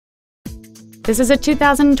This is a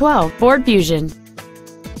 2012 Ford Fusion.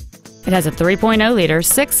 It has a 3.0-liter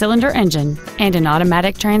 6-cylinder engine and an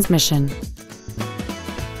automatic transmission.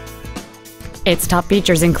 Its top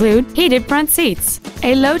features include heated front seats,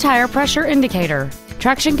 a low tire pressure indicator,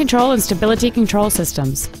 traction control and stability control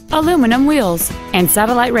systems, aluminum wheels, and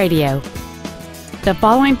satellite radio. The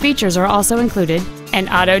following features are also included: an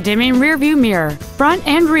auto-dimming rear-view mirror, front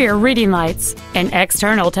and rear reading lights, an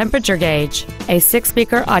external temperature gauge, a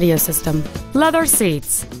 6-speaker audio system, leather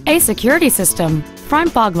seats, a security system, front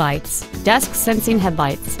fog lights, dusk sensing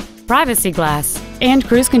headlights, privacy glass, and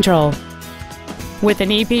cruise control. With an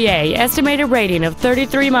EPA estimated rating of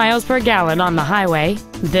 33 miles per gallon on the highway,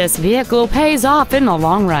 this vehicle pays off in the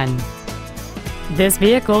long run. This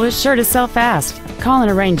vehicle is sure to sell fast. Call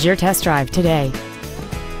and arrange your test drive today.